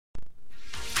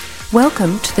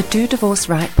Welcome to the Do Divorce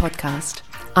Right podcast.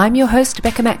 I'm your host,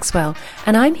 Becca Maxwell,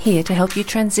 and I'm here to help you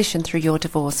transition through your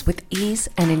divorce with ease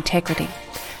and integrity,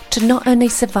 to not only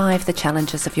survive the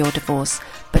challenges of your divorce,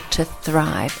 but to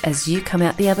thrive as you come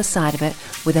out the other side of it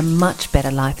with a much better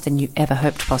life than you ever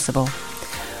hoped possible.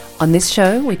 On this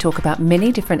show, we talk about many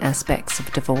different aspects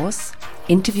of divorce,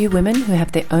 interview women who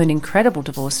have their own incredible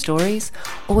divorce stories,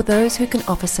 or those who can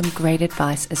offer some great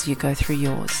advice as you go through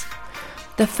yours.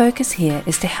 The focus here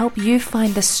is to help you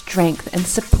find the strength and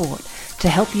support to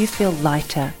help you feel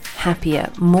lighter,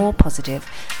 happier, more positive,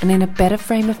 and in a better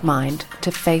frame of mind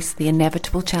to face the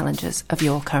inevitable challenges of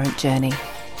your current journey.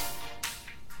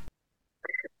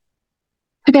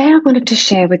 Today I wanted to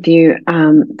share with you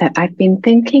that I've been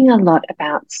thinking a lot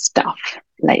about stuff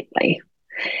lately.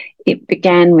 It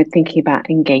began with thinking about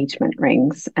engagement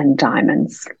rings and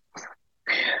diamonds.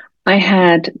 I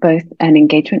had both an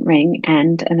engagement ring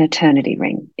and an eternity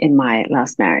ring in my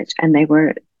last marriage, and they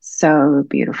were so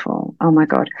beautiful. Oh my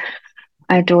God.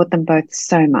 I adored them both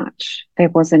so much. There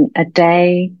wasn't a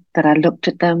day that I looked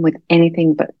at them with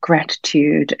anything but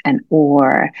gratitude and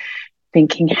awe,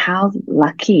 thinking how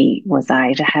lucky was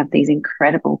I to have these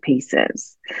incredible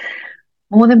pieces.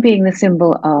 More than being the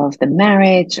symbol of the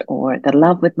marriage or the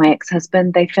love with my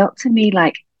ex-husband, they felt to me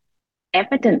like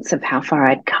evidence of how far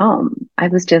I'd come. I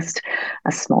was just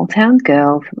a small town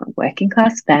girl from a working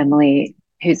class family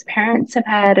whose parents have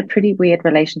had a pretty weird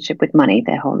relationship with money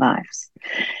their whole lives.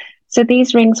 So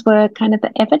these rings were kind of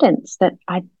the evidence that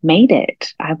I'd made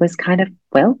it. I was kind of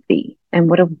wealthy, and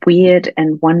what a weird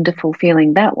and wonderful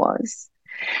feeling that was.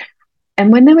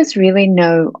 And when there was really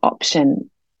no option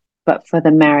but for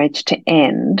the marriage to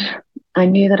end, I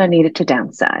knew that I needed to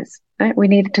downsize. Right? We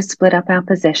needed to split up our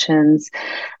possessions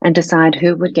and decide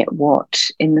who would get what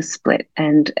in the split.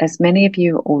 And as many of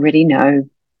you already know,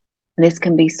 this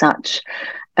can be such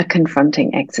a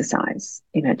confronting exercise,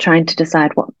 trying to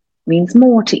decide what means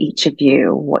more to each of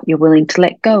you, what you're willing to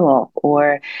let go of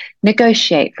or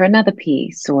negotiate for another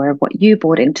piece, or what you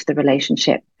brought into the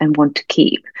relationship and want to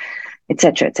keep,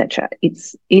 etc., etc.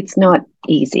 It's not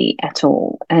easy at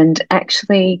all. And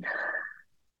actually,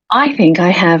 I think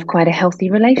I have quite a healthy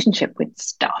relationship with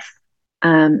stuff.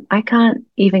 I can't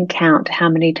even count how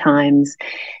many times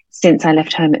since I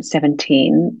left home at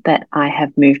 17 that I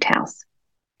have moved house.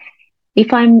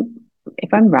 If I'm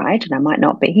right, and I might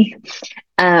not be,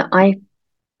 I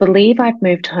believe I've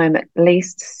moved home at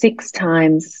least 6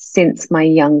 times since my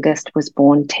youngest was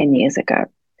born 10 years ago.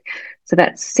 So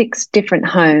that's 6 different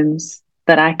homes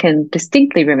that I can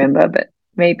distinctly remember, but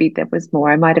maybe there was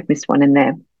more. I might have missed one in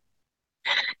there.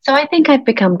 So I think I've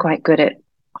become quite good at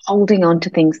holding on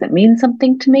to things that mean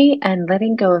something to me and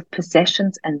letting go of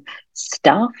possessions and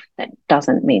stuff that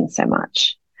doesn't mean so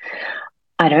much.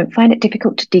 I don't find it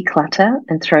difficult to declutter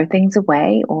and throw things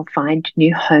away or find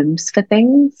new homes for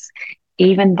things.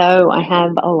 Even though I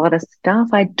have a lot of stuff,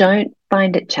 I don't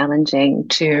find it challenging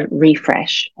to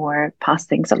refresh or pass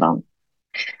things along.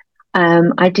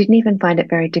 I didn't even find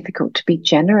it very difficult to be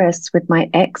generous with my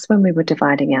ex when we were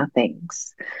dividing our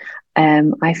things.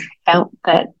 I felt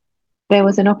that there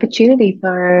was an opportunity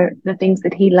for the things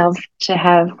that he loved to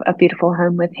have a beautiful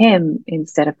home with him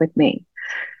instead of with me.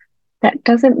 That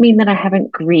doesn't mean that I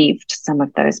haven't grieved some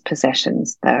of those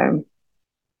possessions, though.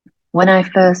 When I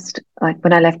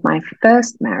left my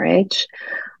first marriage,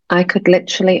 I could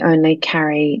literally only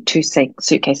carry 2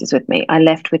 suitcases with me. I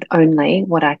left with only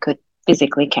what I could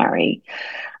physically carry.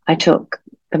 I took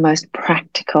the most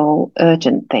practical,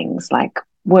 urgent things like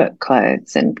work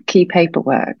clothes and key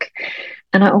paperwork.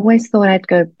 And I always thought I'd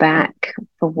go back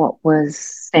for what was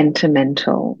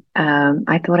sentimental.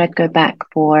 I thought I'd go back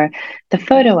for the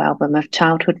photo album of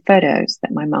childhood photos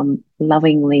that my mum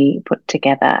lovingly put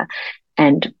together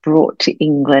and brought to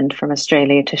England from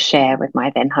Australia to share with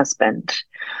my then husband.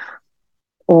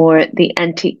 Or the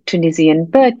antique Tunisian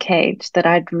birdcage that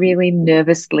I'd really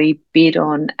nervously bid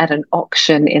on at an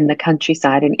auction in the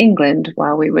countryside in England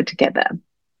while we were together.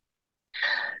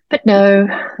 But no,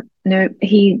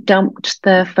 he dumped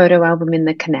the photo album in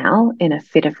the canal in a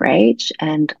fit of rage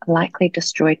and likely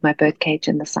destroyed my birdcage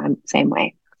in the same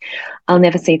way. I'll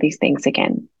never see these things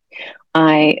again.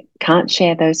 I can't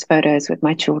share those photos with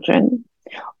my children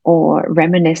or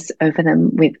reminisce over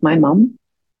them with my mum.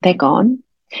 They're gone,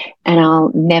 and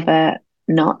I'll never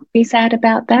not be sad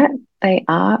about that. They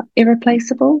are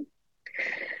irreplaceable.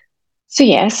 So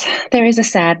yes, there is a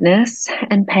sadness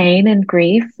and pain and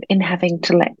grief in having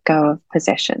to let go of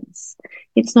possessions.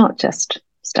 It's not just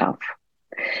stuff.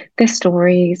 They're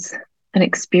stories and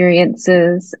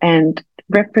experiences and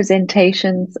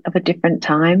representations of a different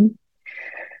time.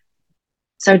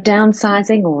 So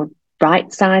downsizing or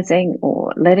right-sizing or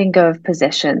or letting go of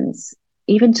possessions,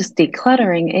 even just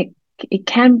decluttering, it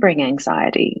can bring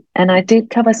anxiety. And I did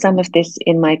cover some of this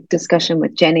in my discussion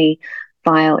with Jenny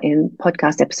File in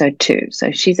podcast episode 2.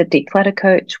 So she's a declutter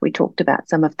coach. We talked about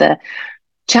some of the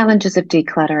challenges of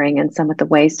decluttering and some of the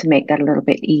ways to make that a little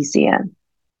bit easier.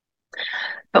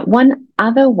 But one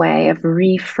other way of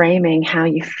reframing how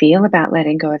you feel about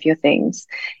letting go of your things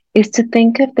is to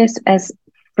think of this as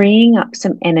freeing up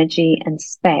some energy and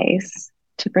space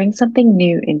to bring something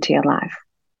new into your life.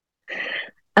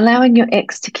 Allowing your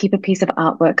ex to keep a piece of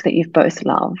artwork that you've both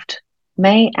loved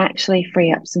may actually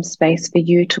free up some space for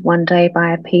you to one day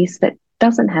buy a piece that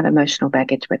doesn't have emotional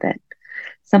baggage with it,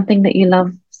 something that you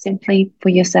love simply for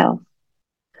yourself.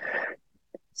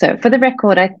 So for the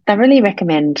record, I thoroughly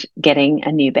recommend getting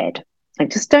a new bed. Like,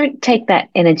 just don't take that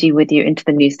energy with you into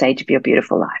the new stage of your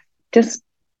beautiful life. Just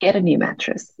get a new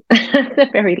mattress. At the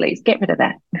very least, get rid of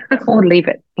that or leave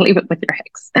it with your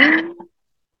ex.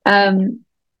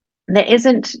 There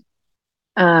isn't,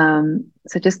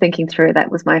 so just thinking through,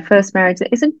 that was my first marriage. There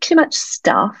isn't too much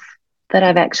stuff that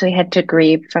I've actually had to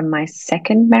grieve from my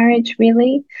second marriage,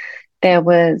 really. There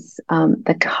was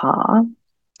the car.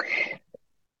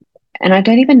 And I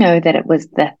don't even know that it was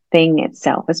the thing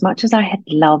itself, as much as I had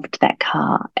loved that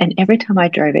car. And every time I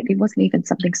drove it, it wasn't even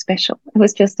something special. It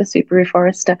was just a Subaru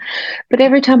Forester. But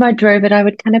every time I drove it, I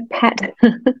would kind of pat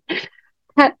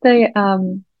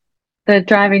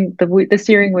the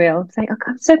steering wheel, say, "Oh,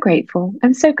 I'm so grateful.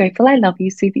 I'm so grateful. I love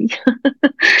you, Subi."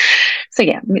 So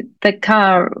yeah, the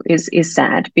car is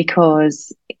sad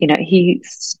because, he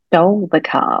stole the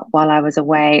car while I was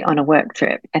away on a work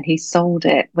trip, and he sold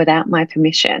it without my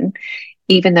permission,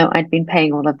 even though I'd been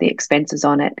paying all of the expenses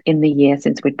on it in the year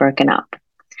since we'd broken up.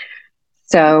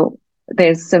 So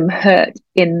there's some hurt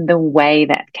in the way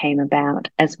that came about,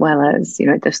 as well as,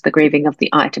 just the grieving of the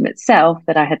item itself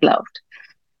that I had loved.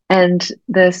 And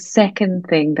the second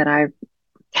thing that I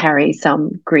carry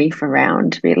some grief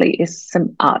around really is some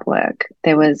artwork.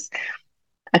 There was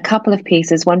a couple of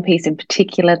pieces, one piece in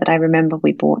particular that I remember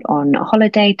we bought on a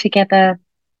holiday together,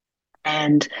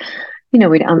 and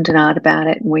we'd ummed and ahed about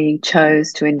it, and we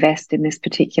chose to invest in this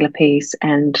particular piece,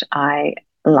 and I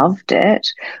loved it,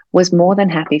 was more than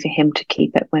happy for him to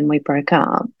keep it when we broke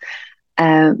up.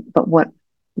 But what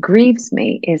grieves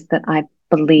me is that I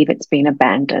believe it's been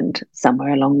abandoned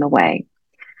somewhere along the way.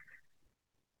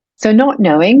 So not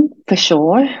knowing for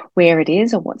sure where it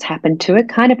is or what's happened to it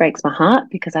kind of breaks my heart,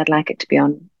 because I'd like it to be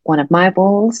on one of my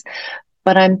walls.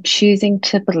 But I'm choosing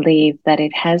to believe that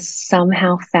it has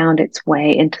somehow found its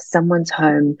way into someone's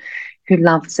home who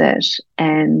loves it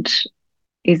and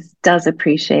does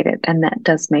appreciate it. And that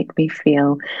does make me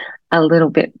feel a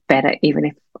little bit better, even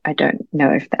if I don't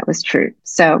know if that was true.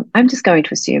 So I'm just going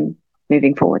to assume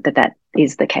moving forward that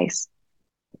is the case,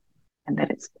 and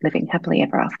that it's living happily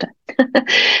ever after.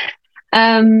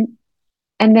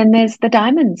 And then there's the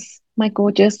diamonds, my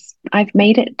gorgeous, I've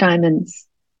made it diamonds.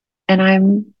 And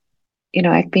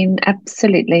I've been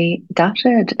absolutely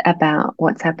gutted about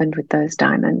what's happened with those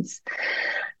diamonds.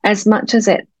 As much as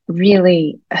it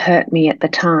really hurt me at the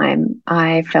time,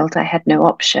 I felt I had no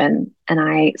option, and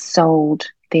I sold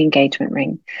the engagement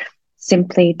ring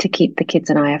simply to keep the kids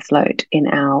and I afloat in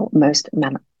our most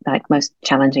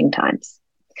challenging times.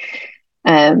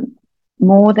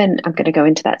 More than I'm going to go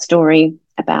into that story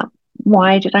about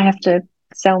why did I have to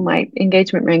sell my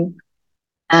engagement ring.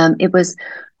 It was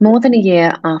more than a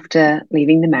year after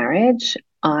leaving the marriage,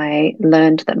 I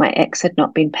learned that my ex had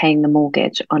not been paying the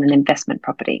mortgage on an investment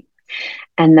property,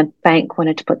 and the bank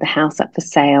wanted to put the house up for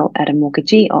sale at a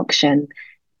mortgagee auction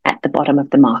at the bottom of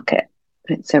the market.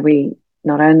 So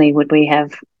not only would we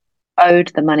have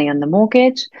owed the money on the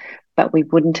mortgage, but we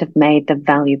wouldn't have made the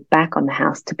value back on the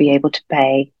house to be able to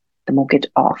pay the mortgage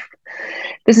off.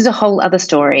 This is a whole other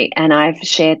story, and I've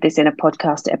shared this in a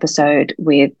podcast episode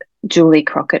with Julie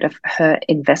Crockett of her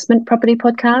investment property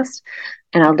podcast,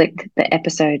 and I'll link the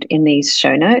episode in these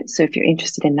show notes. So if you're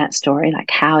interested in that story,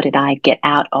 like how did I get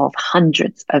out of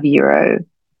hundreds of euro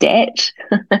debt,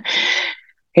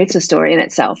 it's a story in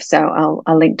itself. So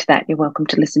I'll link to that. You're welcome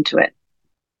to listen to it.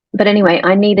 But anyway,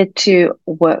 I needed to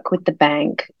work with the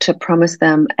bank to promise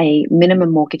them a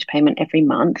minimum mortgage payment every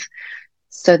month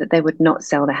so that they would not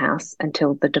sell the house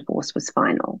until the divorce was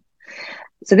final.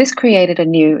 So this created a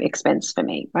new expense for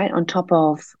me, right? On top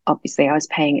of, obviously, I was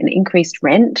paying an increased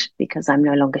rent because I'm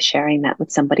no longer sharing that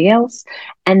with somebody else,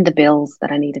 and the bills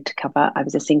that I needed to cover. I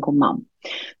was a single mum.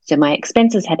 So my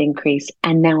expenses had increased.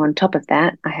 And now on top of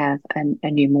that, I have a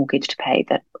new mortgage to pay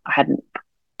that I hadn't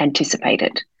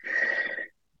anticipated.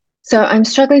 So I'm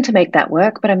struggling to make that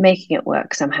work, but I'm making it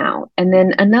work somehow. And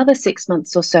then another 6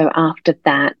 months or so after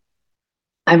that,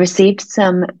 I received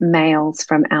some mails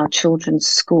from our children's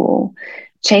school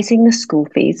chasing the school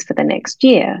fees for the next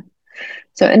year.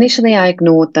 So initially I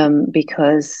ignored them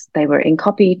because they were in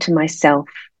copy to myself.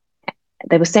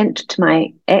 They were sent to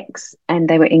my ex and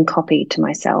they were in copy to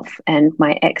myself. And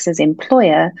my ex's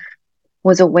employer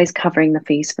was always covering the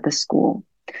fees for the school.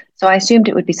 So I assumed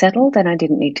it would be settled and I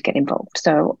didn't need to get involved.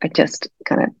 So I just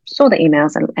kind of saw the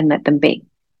emails and let them be.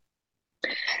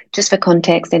 Just for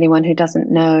context, anyone who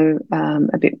doesn't know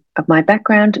a bit of my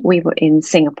background, we were in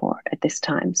Singapore at this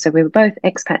time. So we were both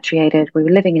expatriated. We were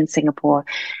living in Singapore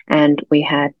and we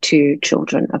had 2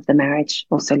 children of the marriage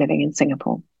also living in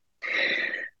Singapore.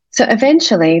 So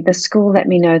eventually the school let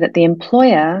me know that the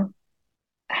employer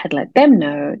had let them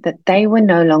know that they were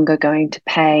no longer going to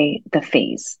pay the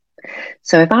fees.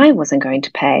 So if I wasn't going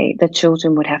to pay, the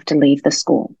children would have to leave the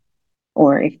school.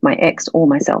 Or if my ex or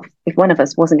myself, if one of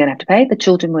us wasn't going to have to pay, the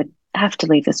children would have to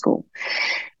leave the school.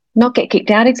 Not get kicked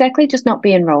out exactly, just not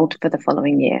be enrolled for the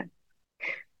following year.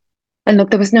 And look,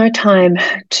 there was no time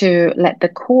to let the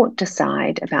court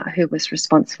decide about who was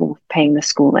responsible for paying the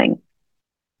schooling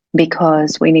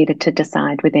because we needed to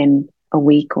decide within a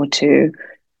week or 2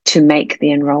 to make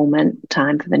the enrollment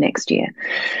time for the next year.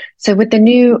 So with the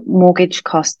new mortgage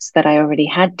costs that I already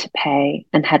had to pay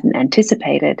and hadn't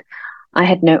anticipated, I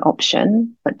had no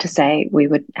option but to say we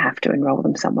would have to enroll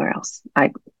them somewhere else.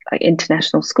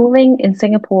 International schooling in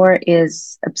Singapore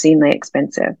is obscenely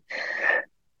expensive.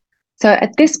 So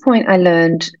at this point, I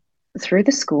learned through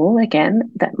the school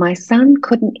again that my son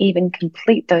couldn't even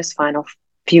complete those final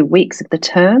few weeks of the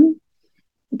term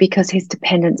because his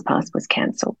dependence pass was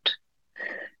cancelled.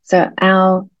 So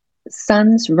our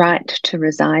son's right to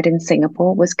reside in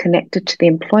Singapore was connected to the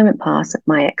employment pass of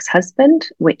my ex-husband,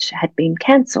 which had been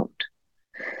cancelled.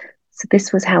 So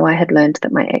this was how I had learned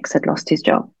that my ex had lost his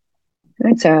job.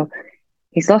 Right? So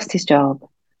he's lost his job.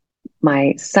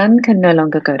 My son can no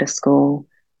longer go to school.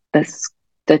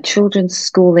 The children's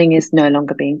schooling is no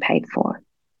longer being paid for.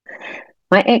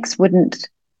 My ex wouldn't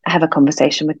have a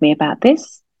conversation with me about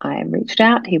this. I reached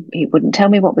out. He wouldn't tell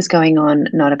me what was going on,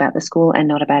 not about the school and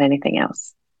not about anything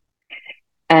else.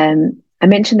 I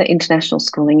mentioned that international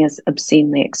schooling is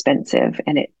obscenely expensive,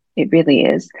 and it really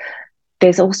is.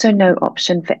 There's also no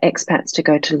option for expats to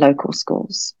go to local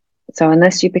schools. So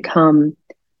unless you become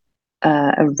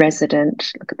a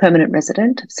resident, like a permanent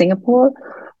resident of Singapore,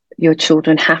 your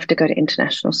children have to go to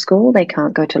international school. They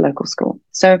can't go to local school.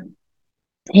 So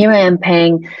here I am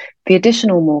paying the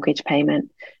additional mortgage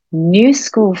payment, new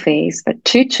school fees for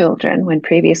 2 children when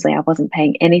previously I wasn't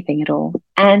paying anything at all.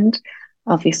 And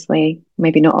obviously,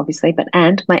 maybe not obviously,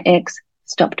 and my ex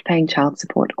stopped paying child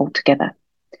support altogether.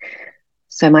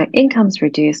 So my income's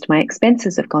reduced, my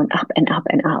expenses have gone up and up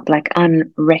and up, like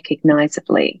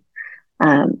unrecognizably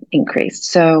increased.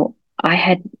 So I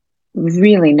had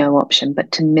really no option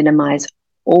but to minimize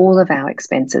all of our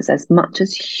expenses as much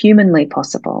as humanly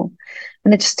possible.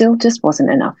 And it still just wasn't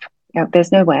enough.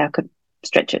 There's no way I could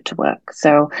stretch it to work.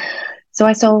 So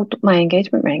I sold my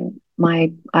engagement ring.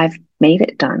 I've made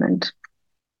it diamond.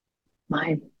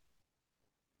 I've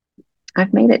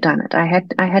made it diamond. I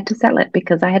had to sell it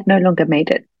because I had no longer made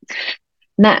it.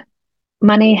 And that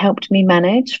money helped me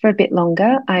manage for a bit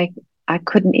longer. I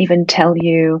couldn't even tell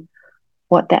you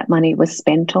what that money was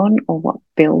spent on or what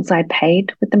bills I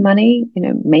paid with the money.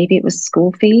 Maybe it was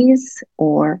school fees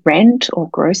or rent or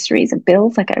groceries and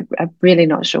bills. I'm really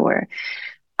not sure.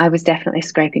 I was definitely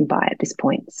scraping by at this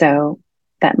point. So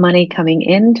that money coming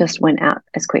in just went out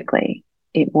as quickly.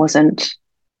 It wasn't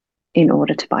in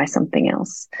order to buy something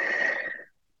else.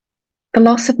 The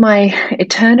loss of my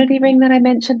eternity ring that I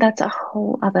mentioned, that's a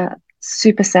whole other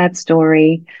super sad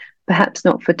story. Perhaps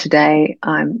not for today.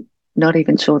 I'm not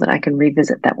even sure that I can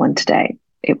revisit that one today.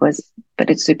 But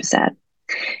it's super sad.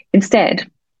 Instead,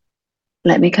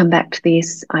 let me come back to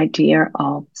this idea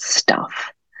of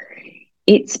stuff.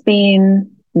 It's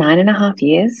been 9.5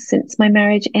 years since my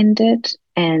marriage ended,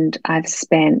 and I've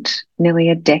spent nearly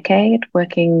a decade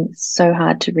working so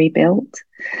hard to rebuild.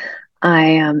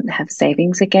 I have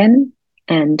savings again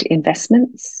and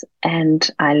investments, and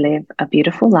I live a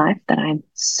beautiful life that I'm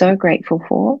so grateful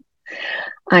for.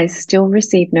 I still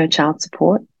receive no child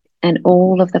support, and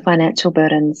all of the financial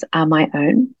burdens are my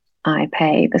own. I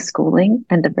pay the schooling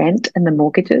and the rent and the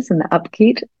mortgages and the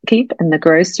upkeep and the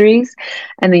groceries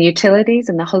and the utilities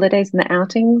and the holidays and the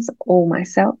outings all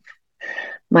myself.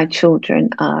 My children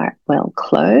are well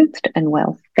clothed and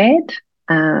well fed.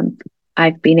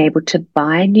 I've been able to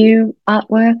buy new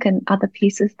artwork and other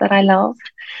pieces that I love.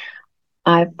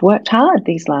 I've worked hard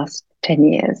these last 10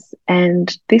 years,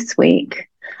 and this week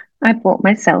I bought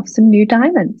myself some new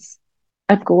diamonds.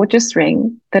 a gorgeous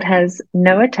ring that has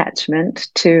no attachment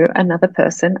to another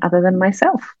person other than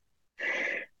myself.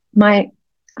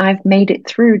 I've made it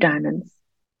through diamonds.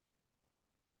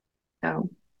 So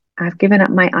I've given up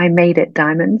my I made it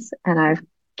diamonds, and I've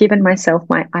given myself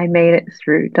my I made it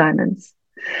through diamonds.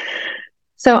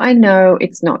 So I know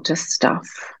it's not just stuff.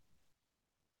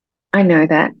 I know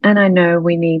that. And I know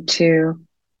we need to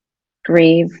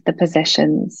grieve the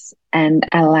possessions and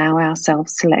allow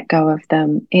ourselves to let go of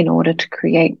them in order to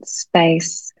create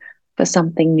space for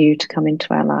something new to come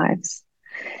into our lives.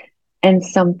 And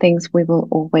some things we will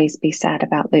always be sad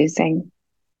about losing.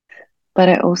 But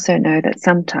I also know that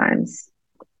sometimes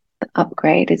the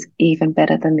upgrade is even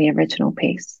better than the original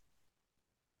piece.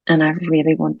 And I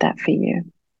really want that for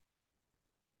you.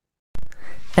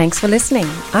 Thanks for listening.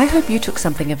 I hope you took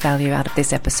something of value out of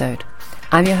this episode.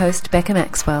 I'm your host, Becca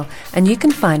Maxwell, and you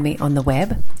can find me on the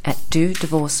web at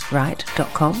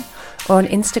dodivorceright.com or on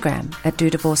Instagram at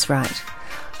dodivorceright.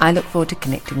 I look forward to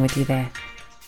connecting with you there.